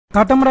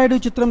కాటమరాయుడు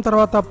చిత్రం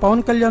తర్వాత పవన్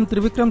కళ్యాణ్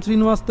త్రివిక్రమ్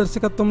శ్రీనివాస్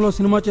దర్శకత్వంలో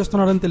సినిమా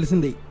చేస్తున్నాడని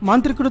తెలిసింది.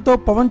 మాంత్రికుడితో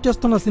పవన్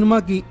చేస్తున్న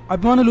సినిమాకి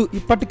అభిమానులు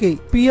ఇప్పటికే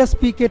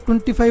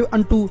PSPK25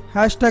 అంటూ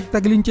హ్యాష్ ట్యాగ్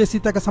తగిలించేసి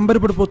తెగ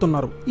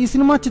సంబరపడిపోతున్నారు. ఈ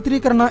సినిమా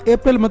చిత్రీకరణ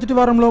ఏప్రిల్ మొదటి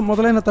వారంలో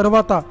మొదలైన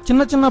తర్వాత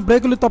చిన్న చిన్న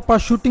బ్రేకులు తప్ప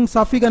షూటింగ్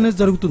సాఫీగానే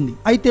జరుగుతుంది.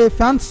 అయితే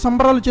ఫ్యాన్స్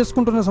సంబరాలు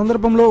చేసుకుంటున్న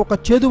సందర్భంలో ఒక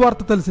చేదు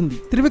వార్త తెలిసింది.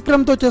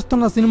 త్రివిక్రమ్ తో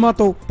చేస్తున్న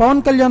సినిమాతో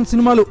పవన్ కళ్యాణ్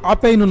సినిమాలు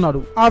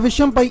ఆపేయనున్నాడు. ఆ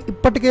విషయంపై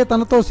ఇప్పటికే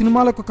తనతో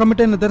సినిమాలకు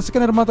కమిట్ అయిన దర్శక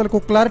నిర్మాతలకు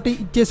క్లారిటీ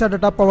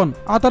ఇచ్చేశాడట పవన్.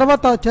 ఆ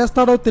తర్వాత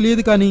చేస్తాడో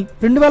తెలియదు కానీ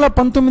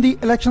 2019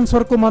 ఎలక్షన్స్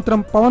వరకు మాత్రం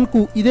పవన్ కు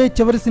ఇదే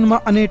చివరి సినిమా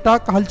అనే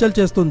టాక్ హల్చల్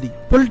చేస్తుంది.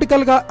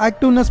 పొలిటికల్ గా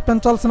యాక్టివ్నెస్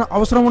పెంచాల్సిన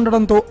అవసరం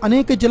ఉండడంతో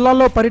అనేక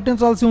జిల్లాల్లో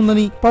పర్యటించాల్సి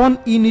ఉందని పవన్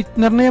ఈ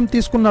నిర్ణయం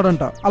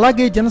తీసుకున్నాడంట.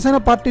 అలాగే జనసేన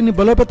పార్టీని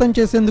బలోపేతం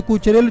చేసేందుకు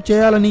చర్యలు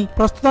చేయాలని,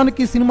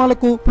 ప్రస్తుతానికి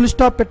సినిమాలకు ఫుల్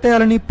స్టాప్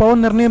పెట్టేయాలని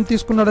పవన్ నిర్ణయం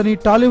తీసుకున్నాడని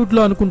టాలీవుడ్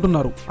లో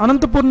అనుకుంటున్నారు.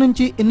 అనంతపూర్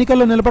నుంచి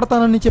ఎన్నికల్లో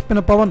నిలబడతానని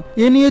చెప్పిన పవన్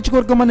ఏ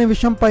నియోజకవర్గం అనే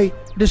విషయంపై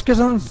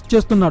డిస్కషన్స్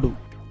చేస్తున్నాడు.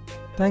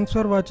 Thanks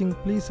for watching.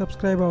 Please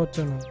subscribe our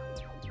channel.